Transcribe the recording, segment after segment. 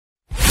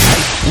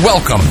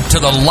Welcome to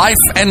the Life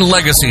and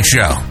Legacy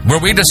Show,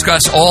 where we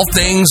discuss all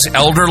things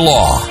elder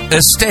law,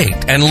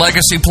 estate, and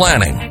legacy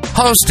planning.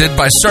 Hosted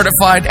by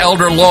certified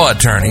elder law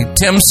attorney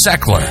Tim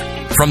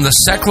Sechler from the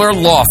Sechler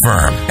Law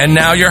Firm. And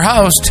now your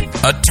host,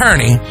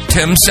 attorney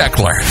Tim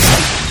Sechler.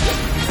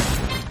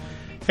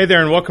 Hey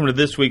there, and welcome to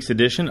this week's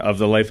edition of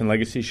the Life and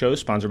Legacy Show,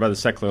 sponsored by the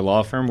Sechler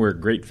Law Firm, where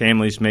great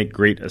families make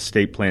great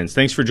estate plans.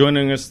 Thanks for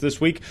joining us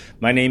this week.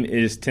 My name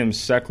is Tim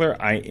Sechler.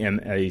 I am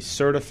a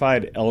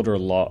certified elder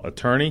law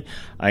attorney.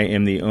 I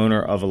am the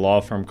owner of a law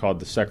firm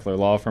called the Sechler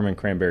Law Firm in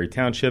Cranberry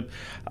Township,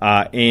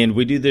 and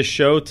we do this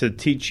show to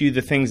teach you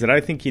the things that I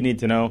think you need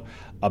to know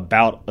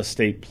about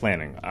estate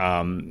planning,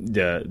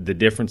 the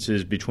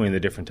differences between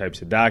the different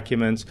types of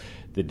documents,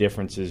 the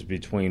differences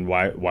between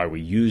why we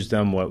use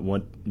them,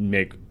 what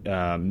make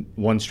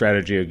one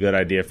strategy a good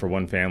idea for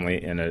one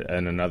family and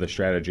another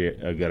strategy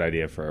a good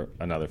idea for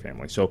another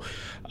family. So,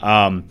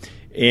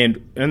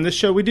 and in this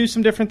show we do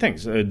some different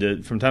things.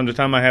 From time to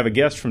time I have a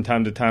guest. From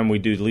time to time we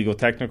do legal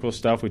technical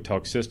stuff. We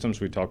talk systems,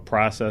 we talk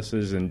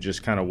processes, and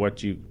just kind of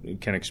what you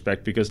can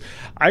expect, because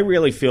I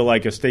really feel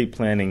like estate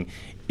planning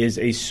is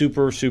a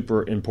super,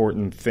 super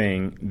important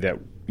thing that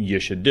you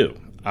should do.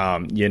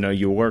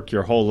 You work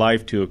your whole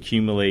life to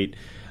accumulate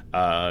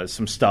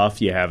some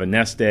stuff. You have a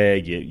nest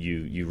egg.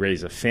 You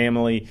raise a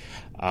family,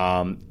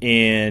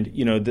 and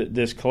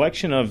this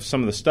collection of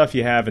some of the stuff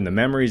you have and the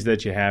memories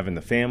that you have in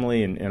the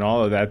family and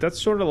all of that.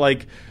 That's sort of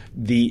like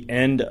the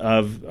end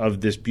of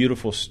this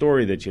beautiful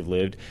story that you've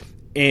lived.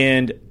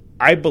 And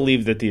I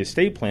believe that the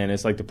estate plan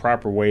is like the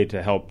proper way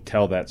to help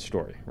tell that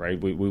story,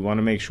 right? We want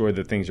to make sure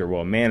that things are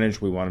well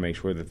managed. We want to make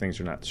sure that things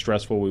are not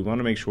stressful. We want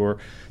to make sure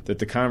that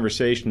the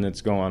conversation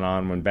that's going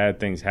on when bad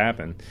things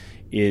happen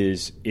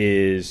is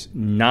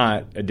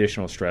not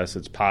additional stress.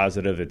 It's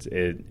positive.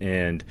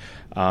 And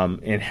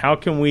how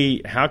can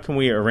we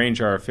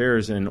arrange our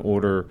affairs in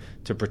order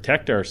to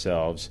protect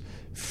ourselves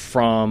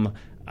from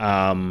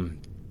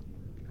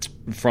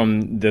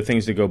the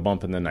things that go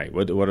bump in the night?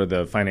 What are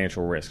the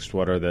financial risks?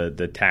 What are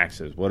the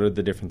taxes? What are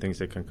the different things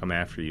that can come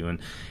after you?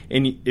 And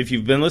if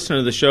you've been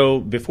listening to the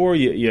show before,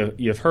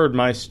 you've heard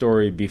my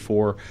story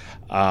before.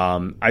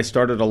 I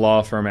started a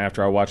law firm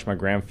after I watched my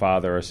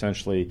grandfather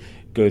essentially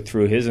go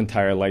through his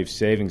entire life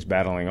savings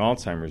battling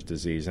Alzheimer's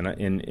disease. And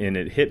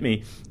it hit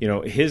me,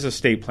 his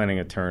estate planning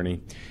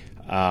attorney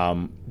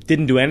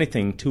didn't do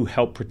anything to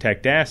help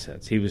protect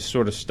assets. He was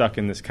sort of stuck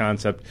in this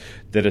concept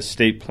that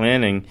estate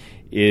planning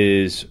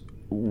is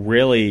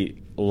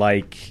really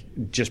like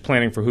just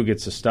planning for who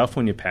gets the stuff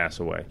when you pass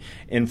away.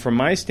 And from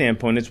my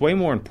standpoint, it's way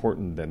more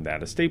important than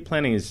that. Estate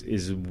planning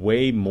is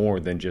way more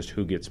than just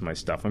who gets my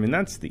stuff. I mean,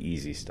 that's the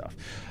easy stuff.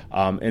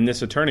 And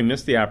this attorney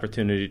missed the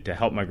opportunity to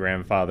help my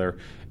grandfather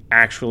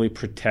actually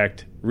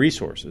protect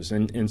resources.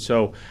 And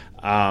so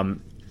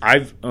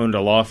I've owned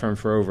a law firm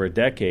for over a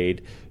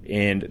decade,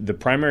 and the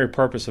primary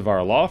purpose of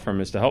our law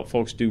firm is to help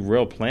folks do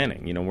real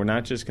planning. We're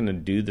not just going to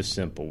do the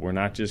simple. We're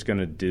not just going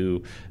to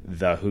do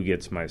the who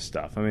gets my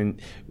stuff. I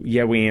mean,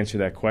 yeah, we answer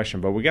that question,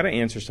 but we got to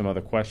answer some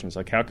other questions,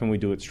 like how can we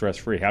do it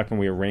stress-free? How can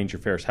we arrange your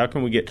affairs? How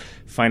can we get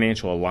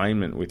financial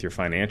alignment with your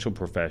financial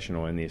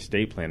professional in the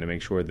estate plan to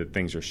make sure that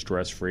things are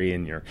stress-free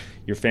and your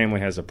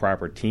family has a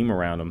proper team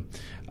around them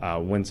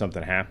when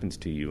something happens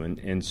to you?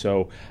 And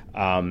so,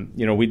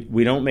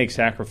 we don't make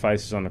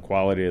sacrifices on the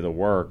quality of the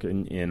work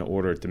in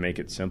order to make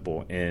it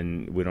simple,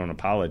 and we don't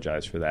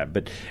apologize for that.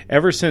 But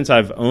ever since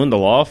I've owned the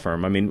law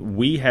firm, I mean,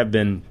 we've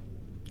been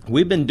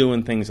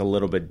doing things a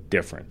little bit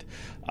different.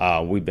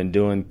 We've been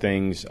doing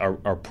things,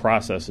 our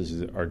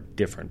processes are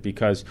different,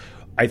 because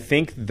I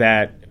think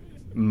that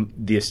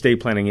the estate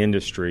planning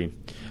industry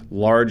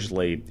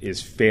largely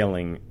is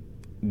failing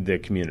the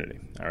community.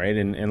 All right,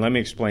 and let me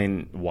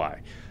explain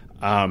why.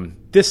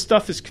 This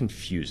stuff is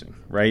confusing,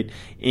 right?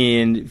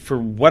 And for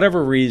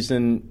whatever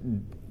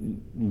reason,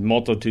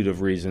 multitude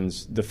of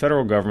reasons, the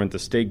federal government, the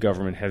state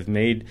government have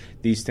made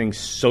these things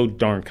so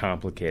darn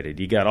complicated.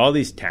 You got all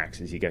these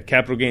taxes. You got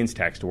capital gains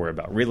tax to worry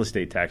about, real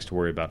estate tax to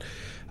worry about,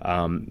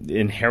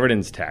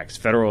 inheritance tax,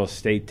 federal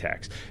estate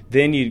tax.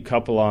 Then you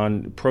couple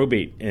on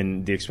probate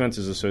and the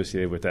expenses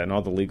associated with that and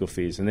all the legal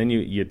fees. And then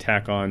you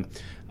tack on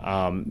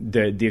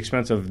the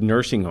expense of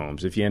nursing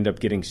homes. If you end up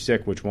getting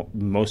sick, which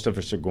most of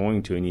us are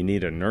going to, and you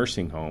need a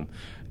nursing home,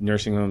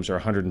 nursing homes are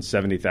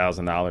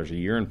 $170,000 a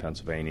year in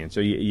Pennsylvania. And so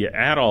you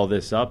add all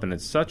this up, and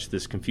it's such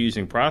this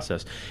confusing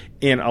process.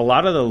 And a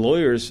lot of the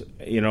lawyers,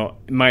 in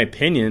my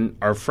opinion,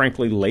 are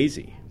frankly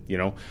lazy.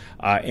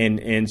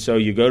 And so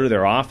you go to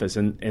their office,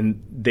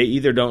 and they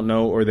either don't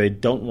know or they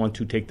don't want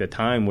to take the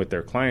time with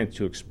their clients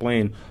to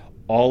explain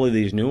all of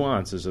these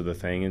nuances of the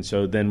thing. And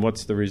so then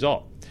what's the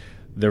result?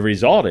 The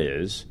result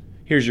is,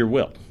 here's your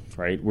will,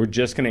 right? We're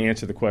just going to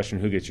answer the question,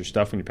 who gets your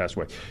stuff when you pass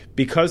away?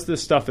 Because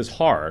this stuff is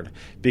hard,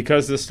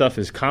 because this stuff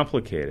is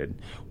complicated,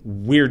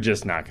 we're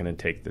just not going to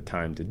take the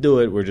time to do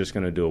it. We're just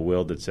going to do a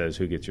will that says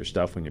who gets your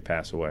stuff when you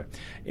pass away.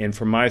 And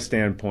from my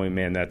standpoint,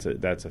 man, that's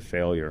a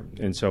failure.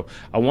 And so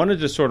I wanted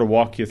to sort of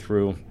walk you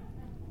through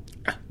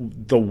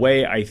the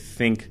way I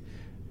think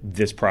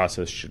this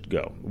process should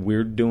go.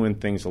 We're doing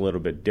things a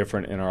little bit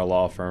different in our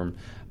law firm.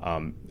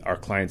 Our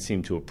clients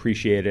seem to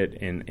appreciate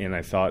it, and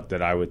I thought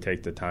that I would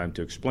take the time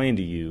to explain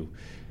to you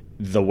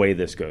the way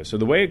this goes. So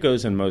the way it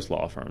goes in most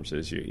law firms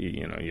is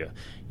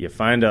you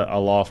find a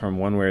law firm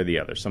one way or the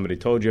other. Somebody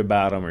told you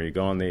about them, or you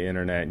go on the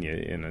internet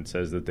and it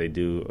says that they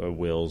do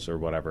wills or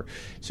whatever.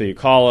 So you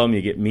call them,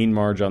 you get Mean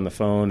Marge on the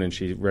phone, and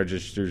she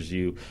registers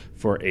you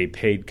for a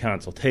paid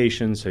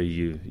consultation. So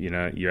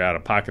you're out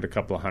of pocket a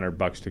couple of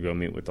 $100 to go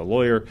meet with the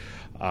lawyer.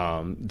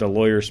 The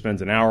lawyer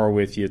spends an hour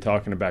with you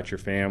talking about your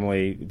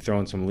family,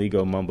 throwing some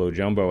legal mumbo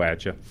jumbo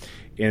at you.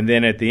 And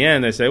then at the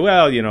end, they say,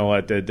 well, you know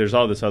what, there's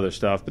all this other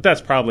stuff, but that's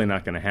probably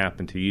not going to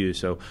happen to you.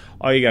 So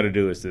all you got to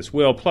do is this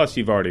will, plus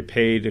you've already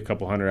paid a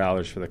couple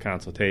 $100 for the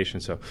consultation.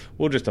 So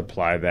we'll just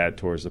apply that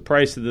towards the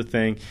price of the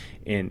thing.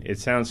 And it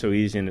sounds so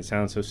easy and it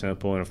sounds so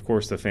simple. And, of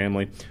course, the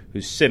family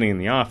who's sitting in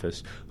the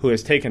office, who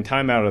has taken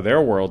time out of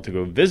their world to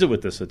go visit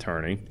with this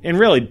attorney and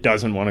really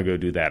doesn't want to go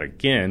do that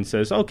again,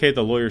 says, okay,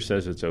 the lawyer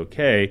says it's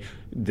okay,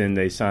 then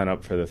they sign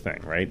up for the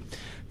thing, right?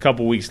 A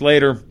couple weeks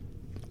later,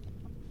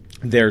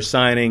 they're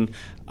signing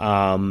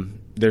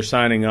their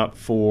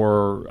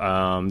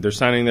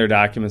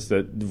documents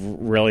that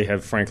really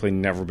have frankly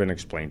never been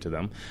explained to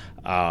them.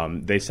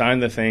 They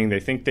sign the thing. They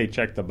think they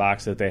check the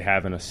box that they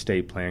have an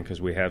estate plan because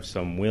we have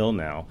some will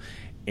now.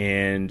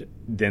 And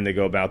then they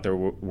go about their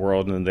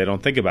world and they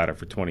don't think about it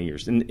for 20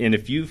 years. And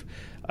if you've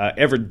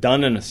ever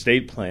done an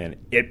estate plan,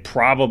 it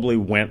probably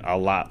went a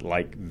lot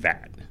like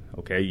that.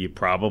 Okay, you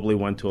probably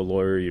went to a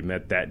lawyer you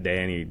met that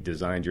day and he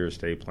designed your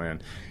estate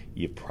plan.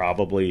 You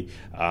probably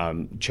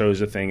chose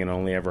a thing and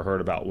only ever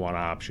heard about one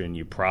option.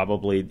 You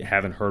probably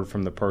haven't heard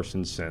from the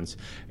person since.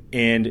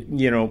 And,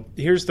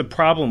 here's the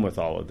problem with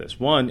all of this.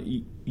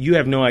 One, you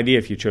have no idea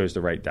if you chose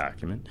the right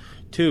document.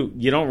 Two,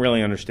 you don't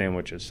really understand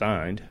what you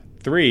signed.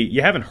 Three,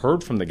 you haven't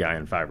heard from the guy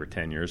in 5 or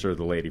 10 years or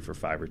the lady for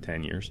 5 or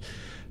 10 years.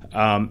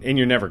 And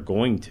you're never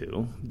going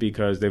to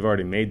because they've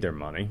already made their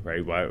money,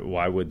 right?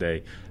 Why would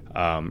they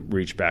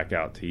reach back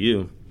out to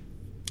you?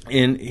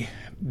 And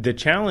the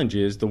challenge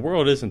is the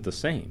world isn't the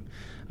same.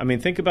 I mean,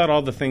 think about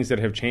all the things that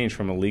have changed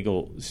from a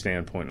legal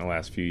standpoint in the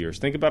last few years.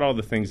 Think about all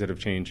the things that have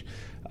changed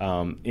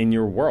in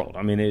your world.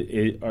 I mean,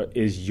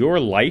 is your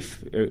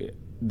life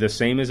the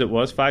same as it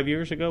was 5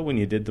 years ago when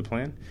you did the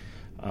plan?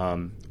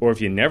 Or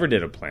if you never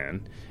did a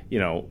plan,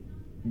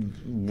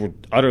 we're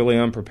utterly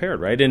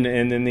unprepared, right? And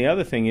then the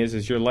other thing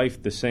is your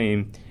life the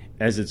same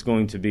as it's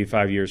going to be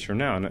 5 years from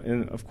now?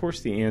 And of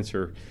course, the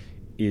answer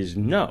is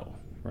no,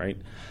 right?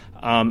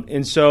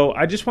 And so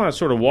I just want to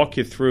sort of walk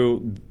you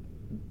through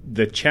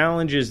the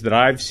challenges that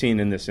I've seen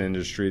in this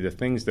industry, the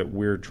things that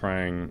we're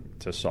trying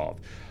to solve.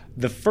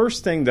 The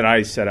first thing that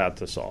I set out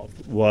to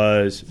solve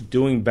was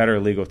doing better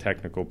legal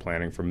technical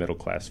planning for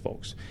middle-class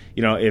folks.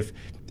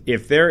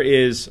 If there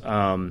is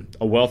a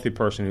wealthy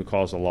person who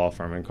calls a law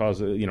firm and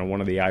calls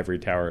one of the ivory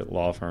tower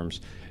law firms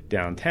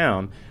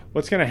downtown,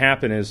 what's going to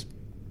happen is,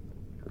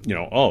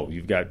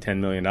 you've got $10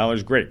 million.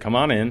 Great, come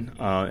on in.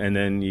 And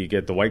then you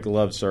get the white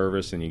glove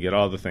service and you get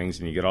all the things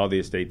and you get all the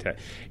estate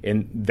tax.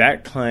 And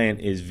that client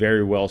is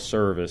very well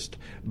serviced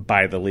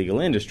by the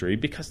legal industry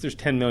because there's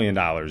 $10 million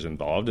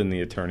involved and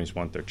the attorneys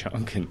want their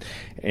chunk.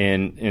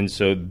 And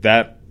so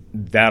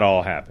that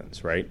all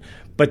happens, right?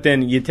 But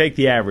then you take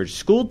the average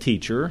school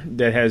teacher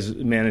that has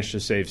managed to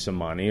save some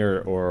money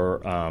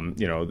or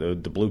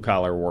the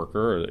blue-collar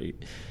worker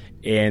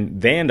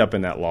and they end up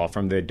in that law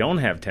firm. They don't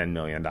have $10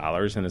 million,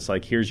 and it's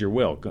like, here's your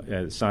will.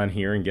 Sign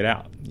here and get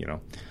out,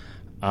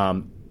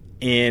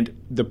 And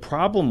the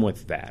problem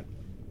with that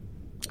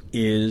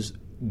is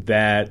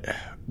that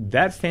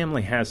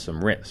family has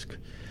some risk.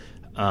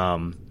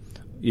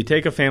 You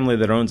take a family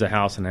that owns a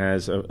house and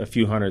has a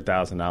few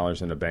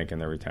 $100,000 in the bank in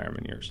their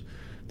retirement years.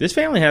 This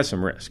family has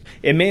some risk.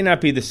 It may not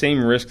be the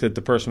same risk that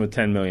the person with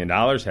 $10 million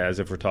has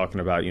if we're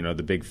talking about,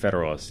 the big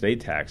federal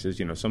estate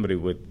taxes. Somebody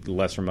with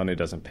lesser money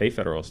doesn't pay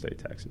federal estate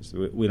taxes.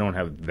 We don't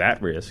have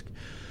that risk.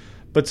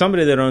 But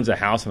somebody that owns a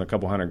house and a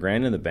couple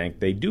 $100,000 in the bank,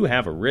 they do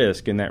have a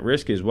risk, and that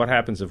risk is what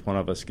happens if one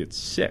of us gets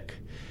sick.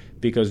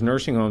 Because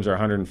nursing homes are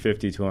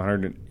 $150,000 to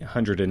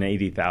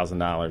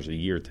 $180,000 a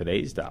year,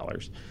 today's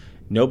dollars.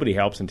 Nobody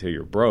helps until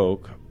you're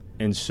broke.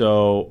 And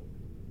so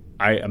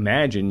I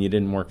imagine you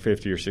didn't work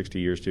 50 or 60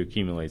 years to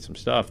accumulate some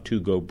stuff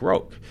to go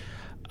broke.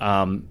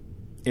 And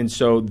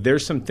so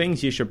there's some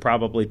things you should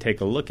probably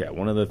take a look at.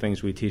 One of the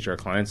things we teach our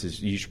clients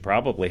is you should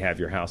probably have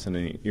your house in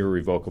an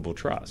irrevocable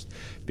trust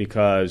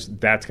because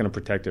that's going to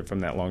protect it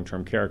from that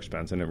long-term care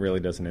expense, and it really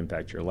doesn't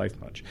impact your life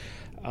much.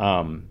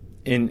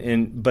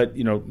 But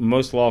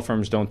most law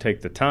firms don't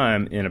take the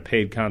time in a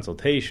paid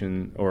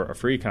consultation or a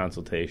free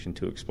consultation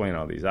to explain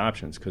all these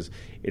options because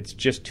it's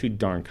just too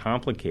darn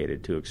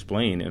complicated to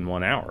explain in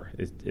 1 hour.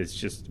 It's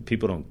just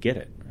people don't get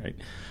it, right?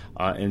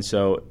 And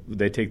so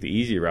they take the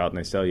easy route and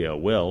they sell you a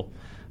will,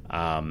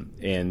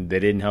 and they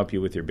didn't help you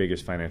with your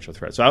biggest financial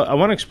threat. So I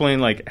want to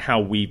explain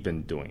how we've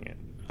been doing it.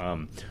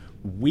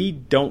 we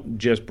don't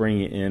just bring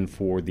you in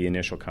for the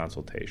initial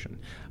consultation.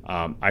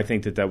 I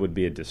think that would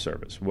be a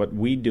disservice. What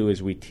we do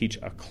is we teach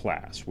a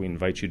class. We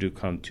invite you to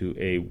come to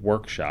a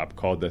workshop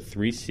called the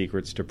 3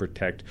 Secrets to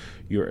Protect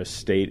Your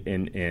Estate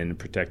and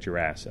Protect Your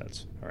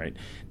Assets. All right.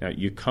 Now,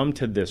 you come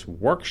to this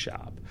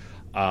workshop,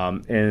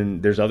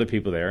 and there's other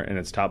people there, and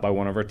it's taught by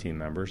one of our team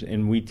members,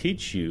 and we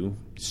teach you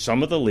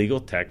some of the legal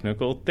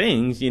technical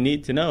things you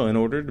need to know in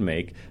order to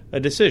make a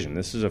decision.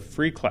 This is a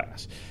free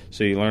class.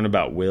 So you learn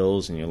about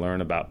wills, and you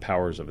learn about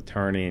powers of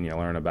attorney, and you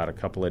learn about a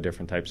couple of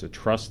different types of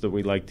trusts that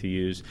we like to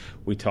use.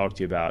 We talk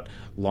to you about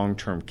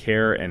long-term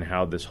care and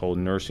how this whole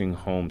nursing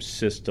home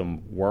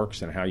system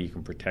works and how you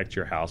can protect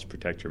your house,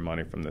 protect your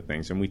money from the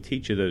things. And we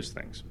teach you those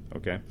things,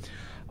 okay?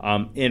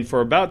 And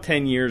for about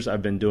 10 years,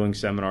 I've been doing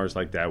seminars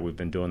like that. We've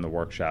been doing the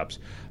workshops.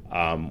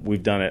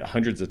 We've done it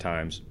hundreds of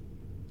times.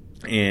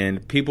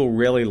 And people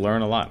really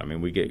learn a lot. I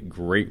mean, we get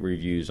great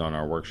reviews on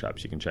our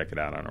workshops. You can check it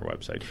out on our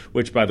website,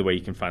 which, by the way,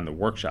 you can find the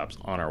workshops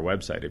on our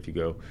website. If you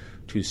go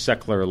to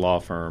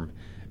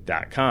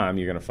sechlerlawfirm.com,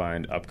 you're going to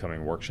find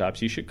upcoming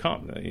workshops. You should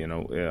come.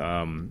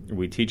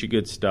 We teach you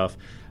good stuff.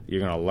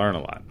 You're going to learn a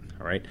lot,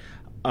 all right?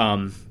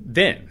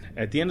 Then,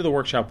 at the end of the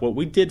workshop, what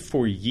we did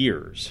for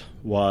years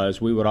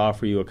was we would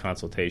offer you a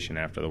consultation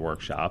after the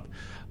workshop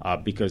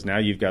because now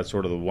you've got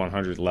sort of the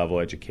 100 level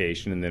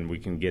education, and then we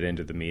can get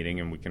into the meeting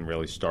and we can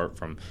really start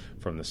from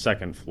the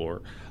second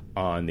floor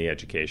on the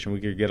education. We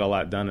could get a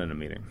lot done in a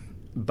meeting.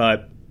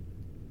 But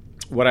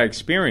what I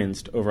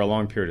experienced over a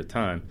long period of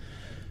time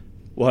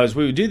was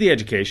we would do the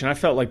education. I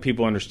felt like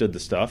people understood the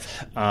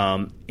stuff,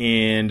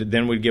 and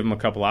then we'd give them a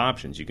couple of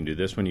options. You can do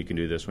this one, you can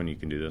do this one, you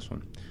can do this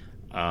one.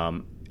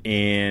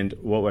 And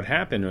what would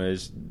happen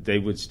is they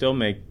would still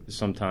make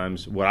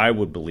sometimes what I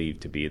would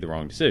believe to be the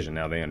wrong decision.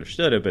 Now, they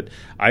understood it, but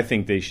I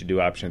think they should do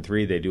option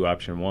 3. They do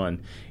option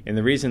 1. And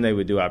the reason they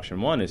would do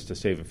option 1 is to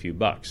save a few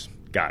bucks.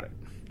 Got it,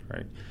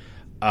 right?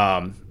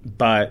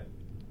 But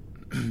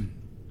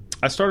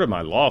I started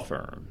my law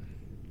firm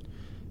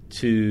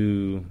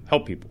to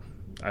help people.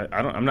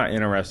 I'm not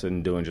interested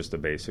in doing just the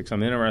basics.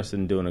 I'm interested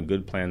in doing a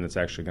good plan that's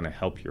actually going to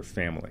help your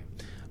family.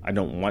 I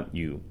don't want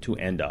you to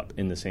end up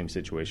in the same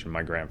situation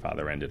my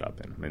grandfather ended up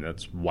in. I mean,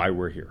 that's why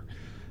we're here.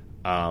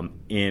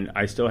 And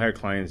I still had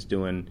clients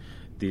doing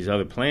these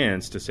other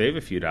plans to save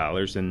a few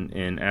dollars.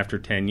 And after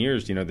 10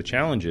 years, the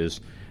challenge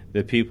is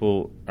that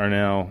people are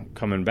now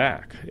coming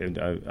back. And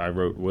I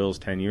wrote wills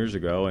 10 years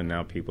ago, and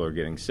now people are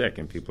getting sick,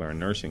 and people are in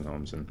nursing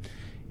homes.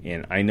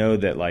 And I know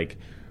that,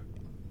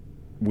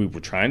 we were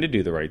trying to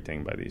do the right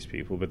thing by these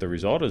people, but the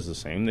result is the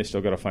same. They still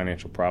got a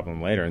financial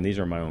problem later, and these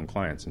are my own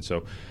clients. And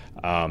so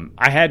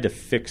I had to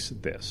fix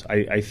this.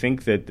 I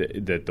think that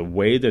the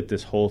way that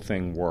this whole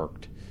thing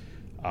worked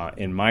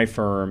in my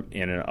firm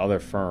and in other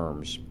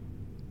firms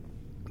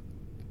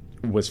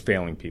was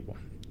failing people.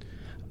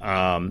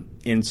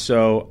 And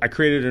so I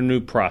created a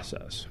new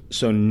process.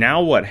 So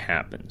now what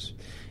happens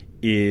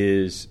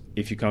is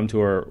if you come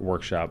to our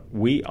workshop,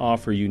 we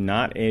offer you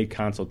not a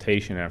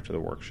consultation after the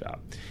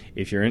workshop.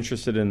 If you're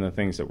interested in the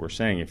things that we're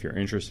saying, if you're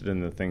interested in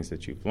the things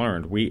that you've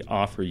learned, we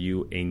offer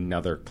you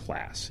another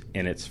class,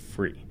 and it's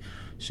free.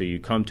 So you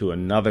come to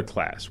another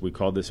class. We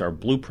call this our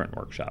Blueprint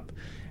Workshop.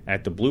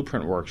 At the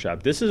Blueprint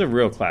Workshop, this is a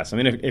real class. I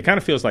mean, it kind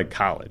of feels like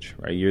college,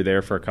 right? You're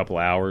there for a couple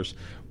hours.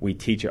 We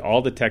teach you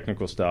all the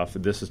technical stuff.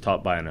 This is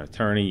taught by an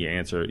attorney.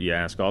 You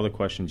ask all the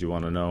questions you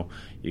want to know.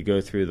 You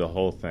go through the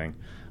whole thing.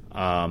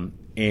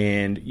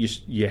 And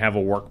you have a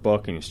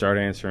workbook, and you start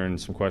answering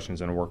some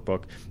questions in a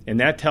workbook. And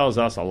that tells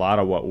us a lot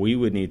of what we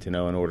would need to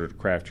know in order to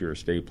craft your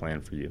estate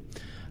plan for you.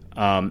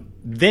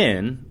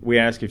 Then we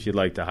ask if you'd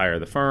like to hire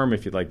the firm.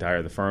 If you'd like to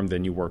hire the firm,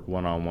 then you work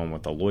one-on-one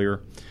with a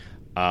lawyer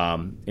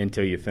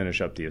until you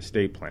finish up the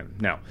estate plan.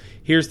 Now,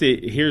 here's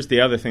the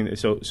other thing.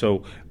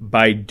 So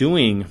by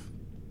doing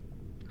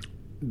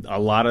a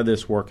lot of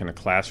this work in a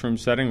classroom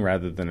setting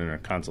rather than in a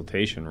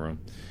consultation room,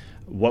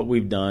 what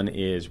we've done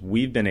is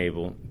we've been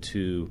able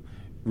to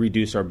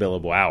reduce our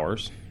billable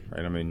hours,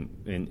 right? I mean,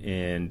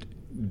 and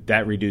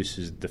that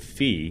reduces the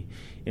fee.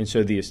 And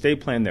so the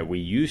estate plan that we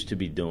used to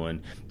be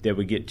doing that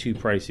would get too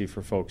pricey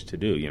for folks to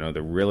do,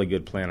 the really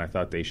good plan I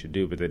thought they should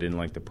do, but they didn't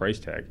like the price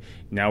tag.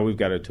 Now we've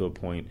got it to a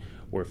point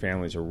where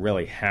families are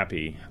really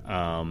happy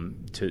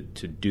to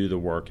do the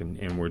work,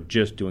 and we're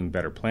just doing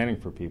better planning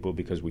for people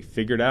because we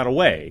figured out a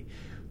way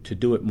to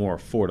do it more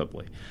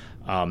affordably.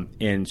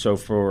 And so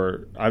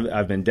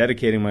I've been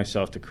dedicating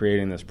myself to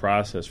creating this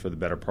process for the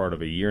better part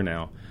of a year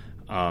now,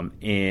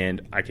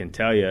 and I can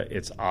tell you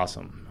it's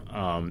awesome.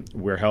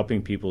 We're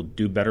helping people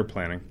do better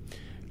planning.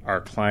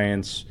 Our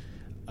clients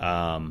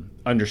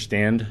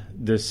understand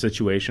this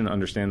situation,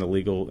 understand the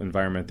legal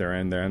environment they're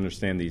in. They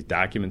understand these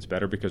documents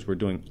better because we're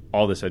doing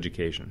all this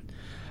education.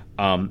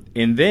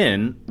 And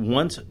then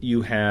once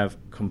you have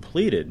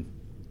completed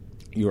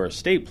your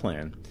estate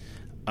plan,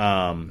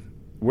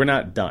 we're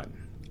not done.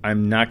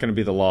 I'm not going to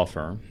be the law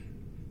firm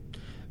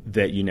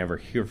that you never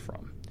hear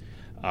from.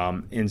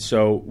 And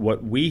so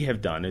what we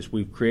have done is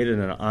we've created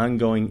an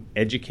ongoing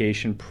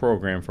education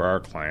program for our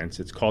clients.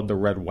 It's called the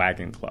Red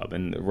Wagon Club.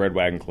 And the Red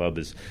Wagon Club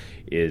is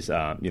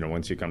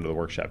once you come to the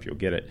workshop, you'll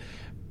get it.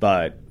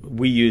 But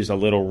we use a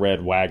little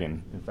red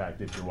wagon. In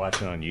fact, if you're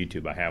watching on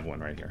YouTube, I have one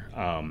right here.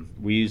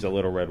 We use a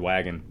little red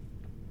wagon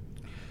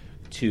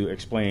to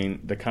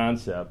explain the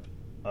concept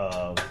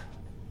of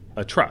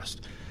a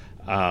trust.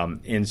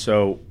 And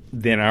so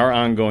then our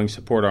ongoing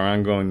support, our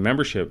ongoing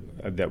membership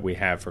that we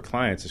have for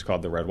clients is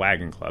called the Red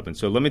Wagon Club. And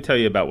so let me tell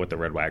you about what the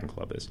Red Wagon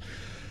Club is.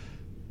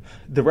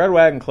 The Red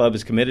Wagon Club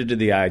is committed to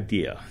the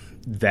idea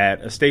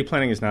that estate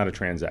planning is not a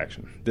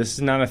transaction. This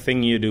is not a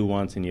thing you do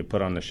once and you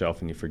put on the shelf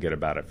and you forget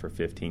about it for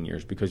 15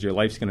 years, because your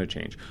life's going to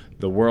change.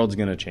 The world's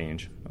going to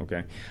change,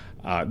 okay?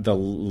 The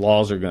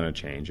laws are going to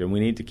change, and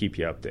we need to keep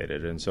you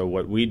updated. And so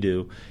what we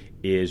do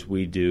is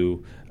we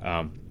do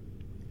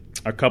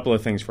a couple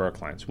of things for our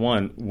clients.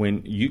 One,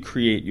 when you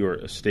create your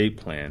estate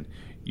plan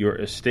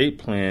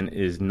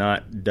is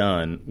not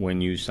done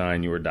when you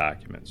sign your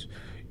documents.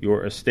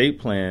 Your estate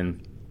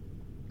plan,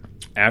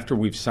 after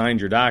we've signed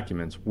your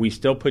documents, we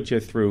still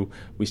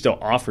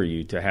offer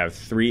you to have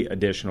 3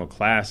 additional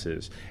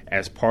classes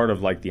as part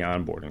of like the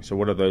onboarding. So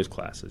what are those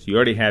classes? You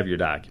already have your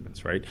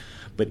documents, right?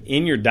 But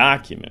in your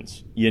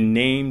documents, you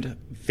named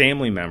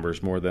family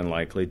members more than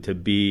likely to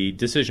be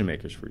decision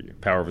makers for you,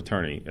 power of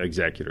attorney,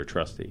 executor,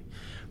 trustee.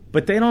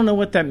 But they don't know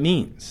what that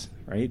means,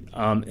 right?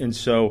 And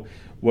so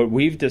what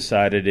we've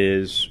decided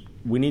is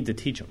we need to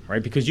teach them,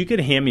 right? Because you could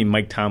hand me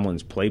Mike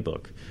Tomlin's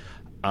playbook.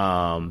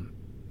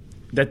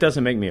 That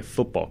doesn't make me a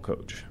football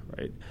coach,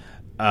 right?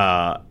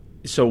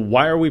 So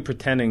why are we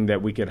pretending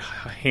that we could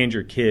hand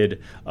your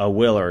kid a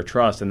will or a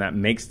trust and that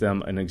makes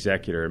them an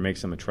executor, it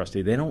makes them a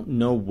trustee? They don't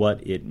know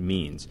what it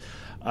means.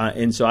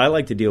 And so I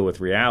like to deal with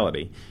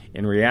reality.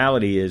 And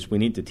reality is we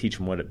need to teach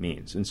them what it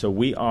means. And so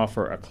we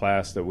offer a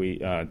class that we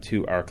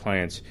to our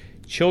clients'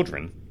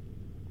 children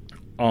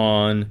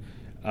on,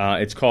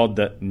 it's called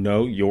the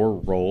Know Your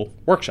Role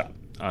Workshop.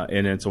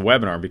 And it's a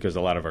webinar because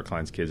a lot of our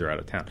clients' kids are out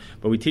of town.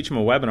 But we teach them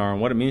a webinar on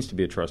what it means to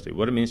be a trustee,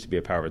 what it means to be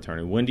a power of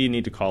attorney. When do you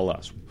need to call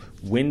us?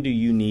 When do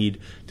you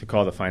need to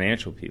call the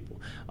financial people?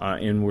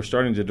 And we're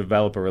starting to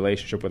develop a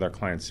relationship with our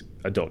clients'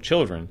 adult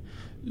children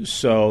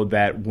so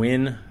that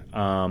when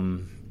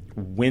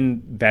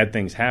bad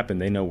things happen,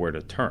 they know where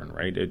to turn,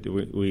 right?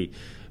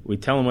 We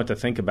tell them what to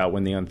think about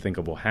when the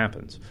unthinkable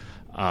happens.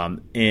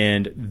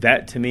 And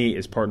that, to me,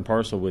 is part and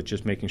parcel with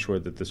just making sure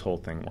that this whole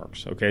thing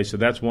works. Okay, so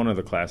that's one of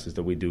the classes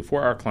that we do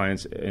for our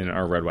clients in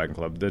our Red Wagon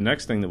Club. The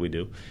next thing that we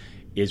do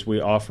is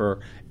we offer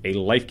a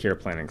life care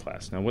planning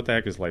class. Now, what the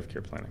heck is life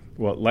care planning?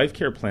 Well, life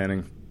care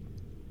planning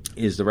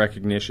is the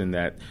recognition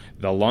that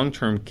the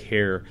long-term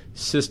care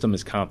system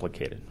is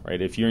complicated, right?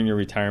 If you're in your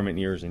retirement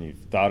years and you've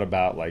thought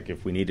about, like,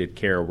 if we needed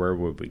care, where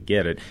would we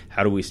get it?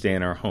 How do we stay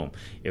in our home?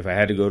 If I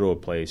had to go to a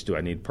place, do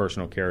I need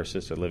personal care,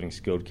 assisted living,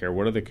 skilled care?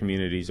 What are the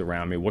communities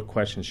around me? What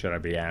questions should I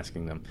be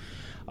asking them?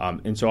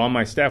 And so on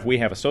my staff, we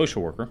have a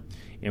social worker,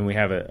 and we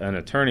have an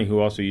attorney who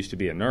also used to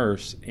be a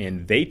nurse,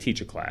 and they teach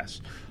a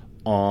class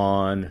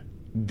on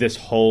this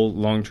whole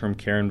long-term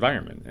care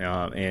environment,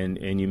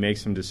 and you make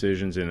some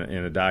decisions in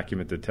a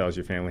document that tells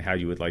your family how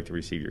you would like to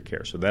receive your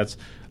care. So that's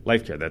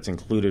life care. That's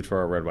included for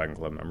our Red Wagon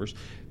Club members.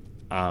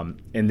 And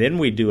then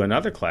we do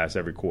another class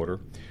every quarter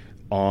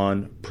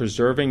on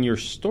preserving your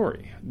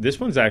story. This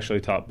one's actually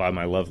taught by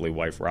my lovely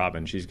wife,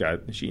 Robin. She's got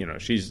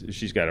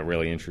a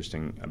really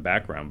interesting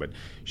background, but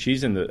she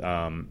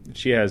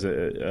has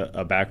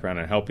a background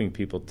in helping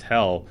people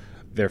tell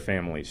their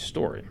family's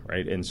story,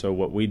 right? And so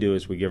what we do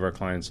is we give our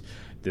clients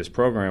this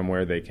program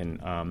where they can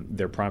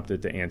they're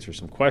prompted to answer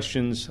some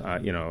questions.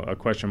 A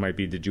question might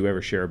be, did you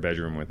ever share a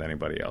bedroom with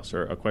anybody else?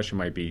 Or a question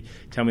might be,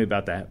 tell me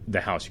about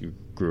the house you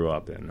grew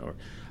up in. Or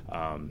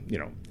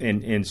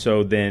and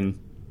so then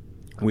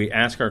we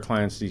ask our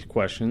clients these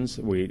questions.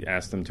 We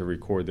ask them to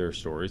record their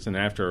stories, and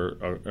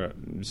after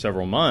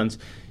several months,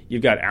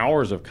 you've got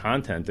hours of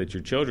content that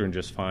your children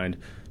just find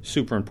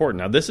super important.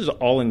 Now, this is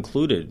all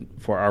included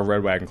for our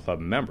Red Wagon Club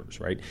members,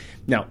 right?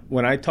 Now,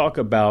 when I talk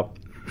about,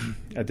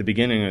 at the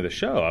beginning of the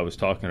show, I was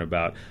talking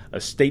about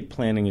estate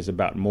planning is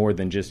about more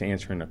than just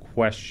answering a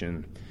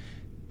question,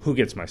 who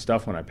gets my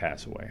stuff when I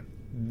pass away?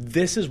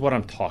 This is what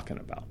I'm talking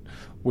about.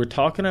 We're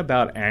talking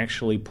about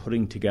actually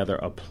putting together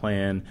a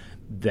plan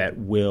that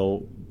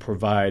will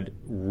provide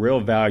real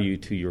value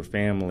to your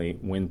family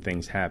when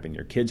things happen.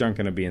 Your kids aren't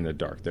going to be in the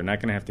dark. They're not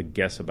going to have to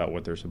guess about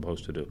what they're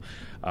supposed to do.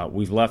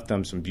 We've left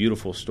them some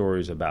beautiful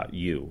stories about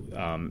you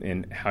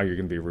and how you're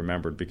going to be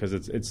remembered, because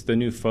it's the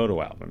new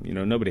photo album.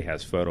 Nobody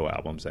has photo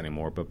albums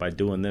anymore, but by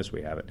doing this,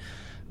 we have it.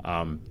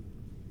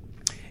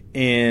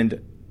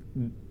 And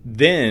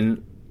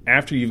then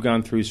after you've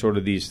gone through sort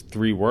of these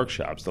 3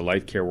 workshops, the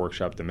life care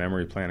workshop, the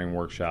memory planning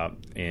workshop,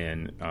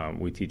 and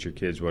we teach your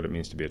kids what it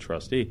means to be a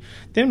trustee,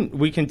 then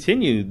we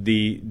continue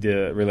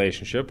the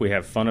relationship. We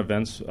have fun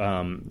events.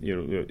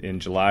 In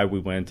July, we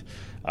went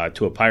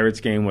to a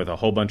Pirates game with a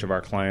whole bunch of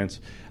our clients.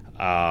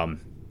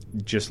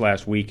 Just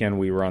last weekend,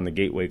 we were on the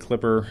Gateway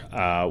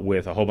Clipper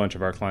with a whole bunch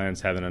of our clients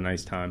having a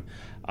nice time.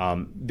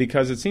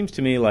 Because it seems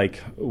to me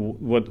like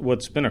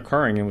what's been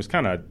occurring, and was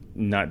kind of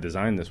not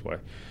designed this way,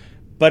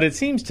 but it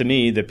seems to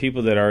me that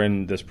people that are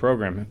in this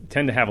program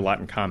tend to have a lot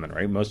in common,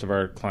 right? Most of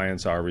our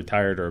clients are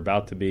retired or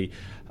about to be.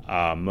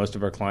 Most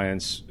of our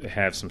clients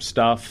have some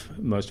stuff.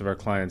 Most of our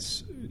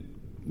clients,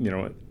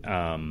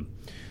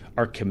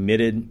 are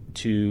committed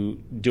to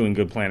doing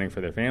good planning for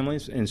their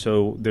families. And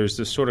so there's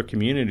this sort of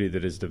community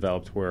that is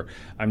developed where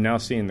I'm now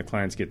seeing the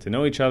clients get to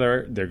know each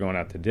other. They're going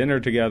out to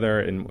dinner together.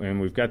 And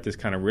we've got this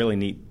kind of really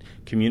neat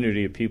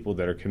community of people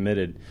that are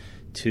committed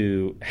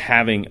to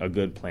having a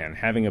good plan,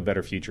 having a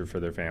better future for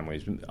their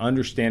families,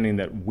 understanding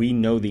that we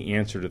know the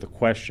answer to the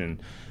question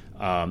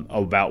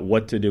about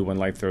what to do when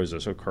life throws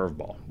us a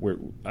curveball.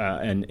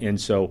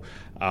 So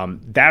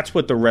that's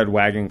what the Red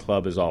Wagon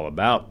Club is all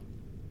about.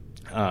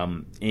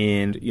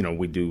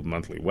 We do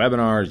monthly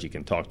webinars. You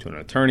can talk to an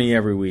attorney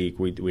every week.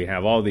 We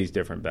have all these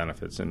different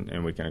benefits,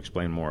 and we can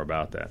explain more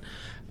about that.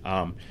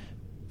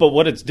 But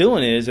what it's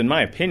doing is, in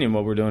my opinion,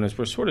 what we're doing is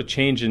we're sort of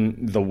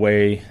changing the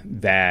way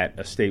that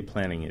estate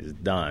planning is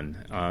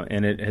done,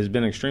 and it has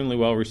been extremely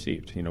well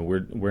received.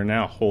 We're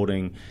now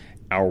holding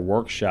our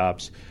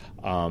workshops.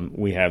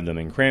 We have them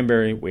in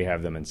Cranberry, we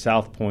have them in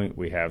South Point,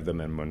 we have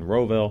them in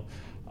Monroeville.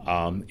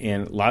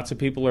 And lots of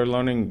people are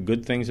learning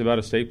good things about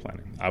estate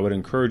planning. I would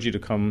encourage you to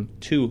come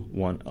to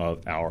one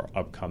of our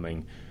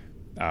upcoming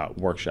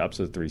workshops,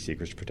 the 3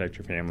 Secrets to Protect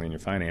Your Family and Your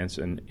Finance,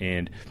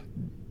 and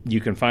you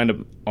can find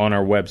them on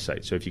our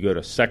website. So if you go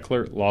to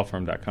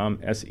sechlerlawfirm.com,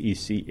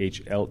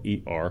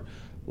 SECHLER,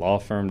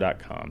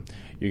 lawfirm.com,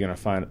 you're going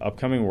to find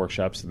upcoming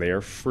workshops. They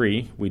are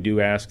free. We do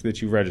ask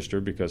that you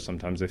register because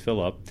sometimes they fill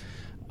up.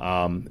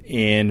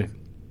 And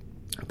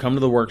come to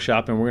the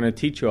workshop, and we're going to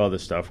teach you all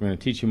this stuff. We're going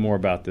to teach you more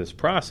about this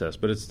process,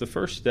 but it's the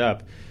first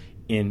step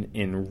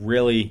in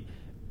really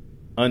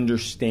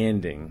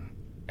understanding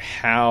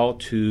how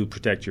to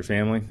protect your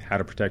family, how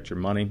to protect your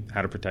money,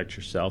 how to protect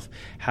yourself,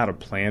 how to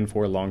plan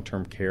for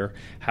long-term care,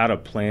 how to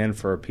plan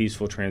for a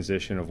peaceful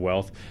transition of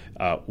wealth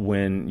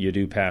when you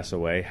do pass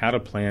away, how to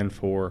plan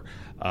for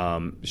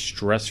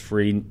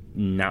stress-free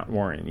not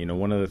worrying.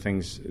 One of the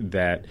things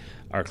that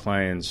our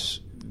clients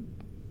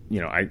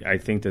I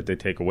think that they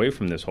take away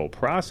from this whole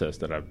process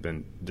that I've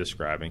been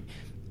describing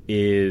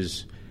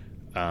is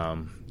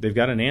they've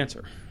got an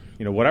answer.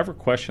 Whatever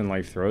question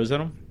life throws at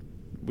them,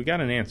 we got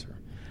an answer.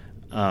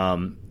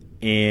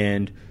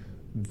 And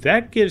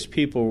that gives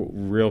people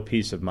real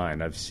peace of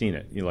mind. I've seen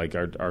it.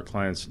 Our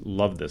clients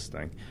love this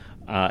thing.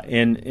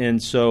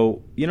 And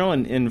so,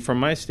 and from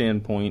my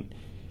standpoint,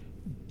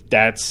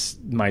 that's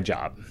my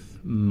job.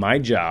 My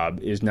job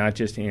is not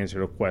just to answer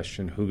the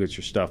question, who gets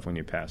your stuff when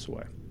you pass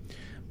away?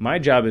 My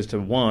job is to,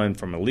 one,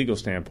 from a legal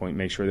standpoint,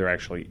 make sure there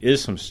actually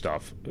is some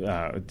stuff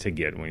to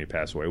get when you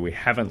pass away. We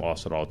haven't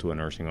lost it all to a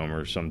nursing home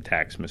or some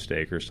tax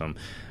mistake or some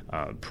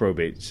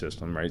probate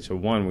system, right? So,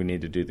 one, we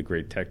need to do the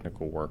great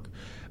technical work.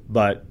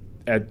 But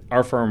at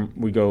our firm,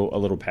 we go a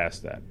little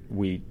past that.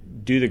 We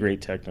do the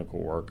great technical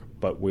work,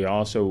 but we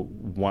also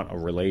want a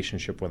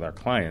relationship with our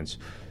clients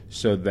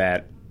so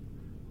that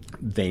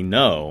they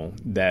know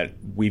that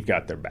we've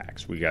got their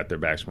backs. We got their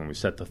backs when we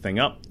set the thing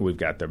up. We've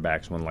got their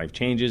backs when life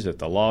changes, if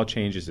the law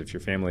changes, if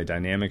your family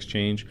dynamics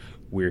change.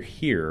 We're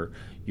here.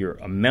 You're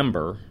a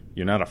member.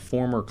 You're not a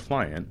former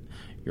client.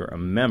 You're a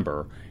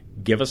member.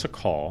 Give us a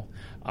call,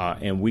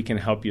 and we can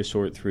help you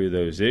sort through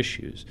those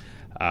issues.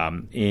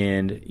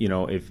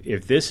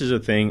 If this is a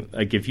thing,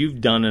 like if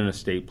you've done an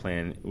estate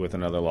plan with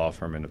another law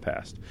firm in the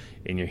past,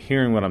 and you're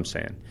hearing what I'm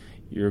saying,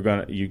 you've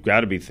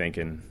got to be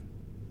thinking,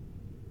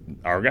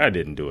 our guy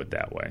didn't do it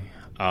that way.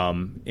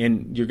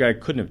 And your guy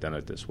couldn't have done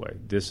it this way.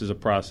 This is a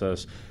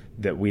process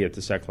that we at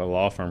the Sechler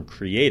Law Firm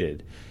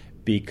created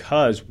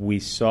because we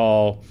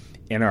saw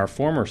in our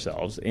former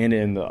selves and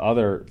in the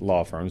other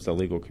law firms, the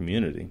legal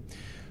community,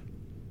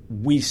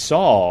 we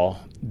saw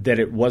that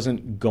it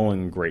wasn't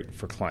going great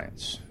for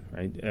clients.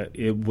 Right?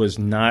 It was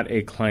not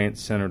a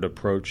client-centered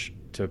approach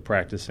to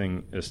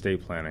practicing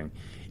estate planning.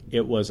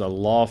 It was a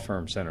law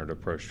firm-centered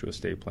approach to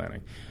estate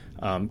planning.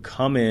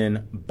 Come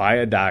in, buy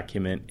a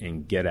document,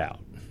 and get out.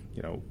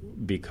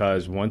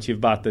 Because once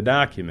you've bought the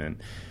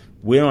document,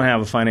 we don't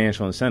have a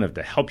financial incentive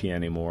to help you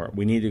anymore.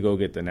 We need to go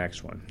get the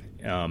next one.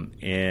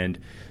 And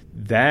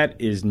that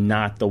is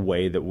not the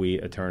way that we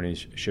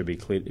attorneys should be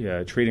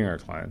treating our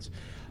clients.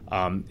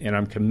 And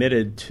I'm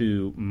committed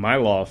to my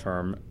law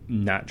firm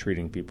not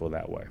treating people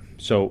that way.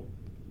 So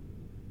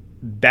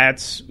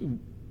that's,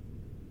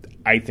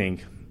 I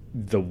think,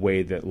 the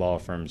way that law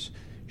firms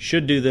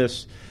should do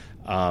this.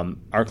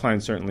 Our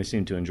clients certainly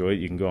seem to enjoy it.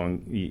 You can go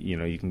on,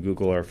 you can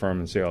Google our firm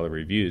and see all the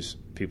reviews.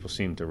 People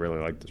seem to really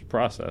like this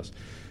process.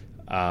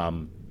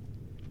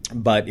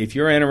 But if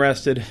you're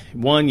interested,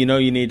 one, you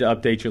need to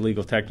update your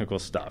legal technical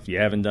stuff. You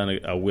haven't done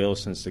a will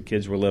since the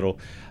kids were little.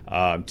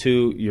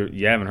 Two,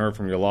 you haven't heard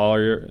from your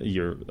lawyer,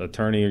 your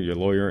attorney, or your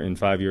lawyer in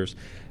 5 years.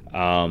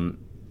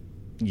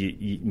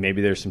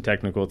 Maybe there's some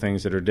technical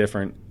things that are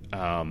different.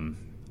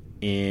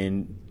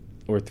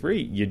 Or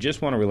three, you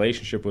just want a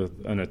relationship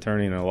with an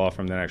attorney and a law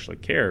firm that actually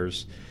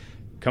cares.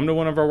 come to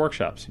one of our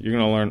workshops. You're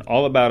going to learn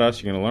all about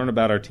us. You're going to learn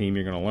about our team.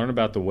 You're going to learn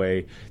about the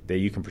way that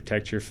you can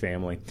protect your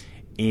family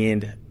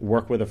and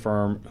work with a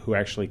firm who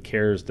actually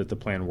cares that the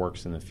plan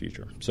works in the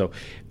future. So if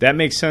that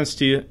makes sense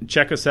to you,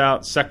 check us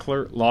out,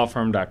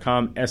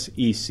 SechlerLawFirm.com,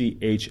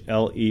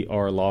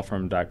 SECHLER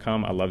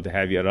lawfirm.com. I'd love to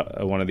have you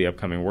at one of the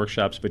upcoming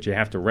workshops, but you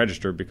have to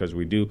register because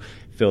we do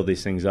fill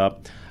these things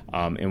up,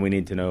 and we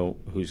need to know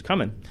who's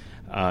coming.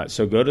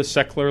 So go to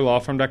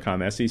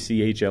SechlerLawFirm.com,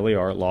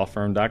 SECHLER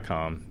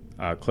lawfirm.com.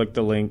 Click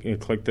the link and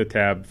click the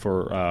tab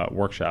for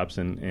workshops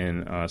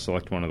and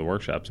select one of the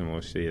workshops, and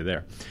we'll see you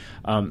there.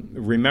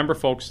 Remember,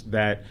 folks,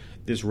 that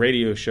this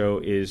radio show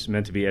is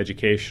meant to be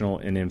educational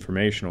and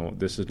informational.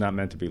 This is not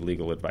meant to be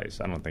legal advice.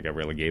 I don't think I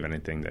really gave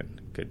anything that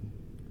could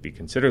be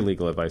considered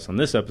legal advice on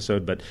this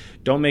episode, but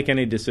don't make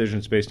any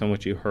decisions based on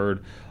what you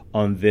heard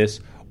on this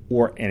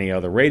or any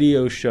other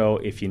radio show.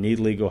 If you need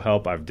legal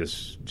help, I've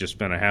just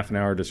spent a half an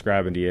hour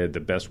describing to you the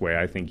best way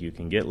I think you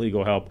can get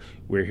legal help.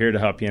 We're here to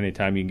help you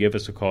anytime. You can give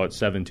us a call at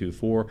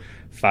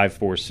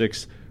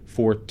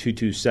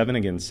 724-546-4227.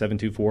 Again,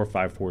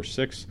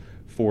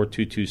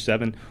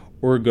 724-546-4227.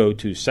 Or go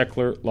to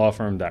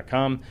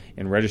SechlerLawFirm.com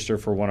and register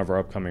for one of our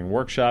upcoming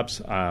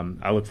workshops.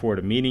 I look forward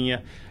to meeting you.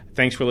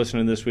 Thanks for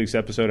listening to this week's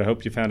episode. I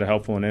hope you found it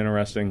helpful and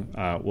interesting.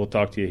 We'll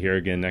talk to you here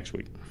again next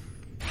week.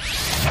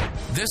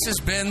 This has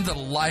been the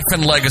Life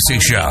and Legacy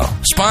Show,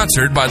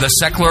 sponsored by the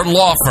Sechler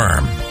Law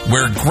Firm,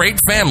 where great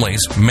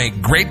families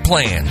make great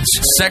plans.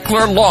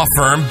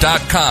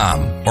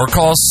 SechlerLawFirm.com or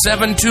call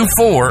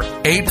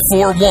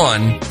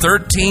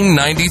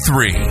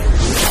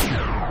 724-841-1393.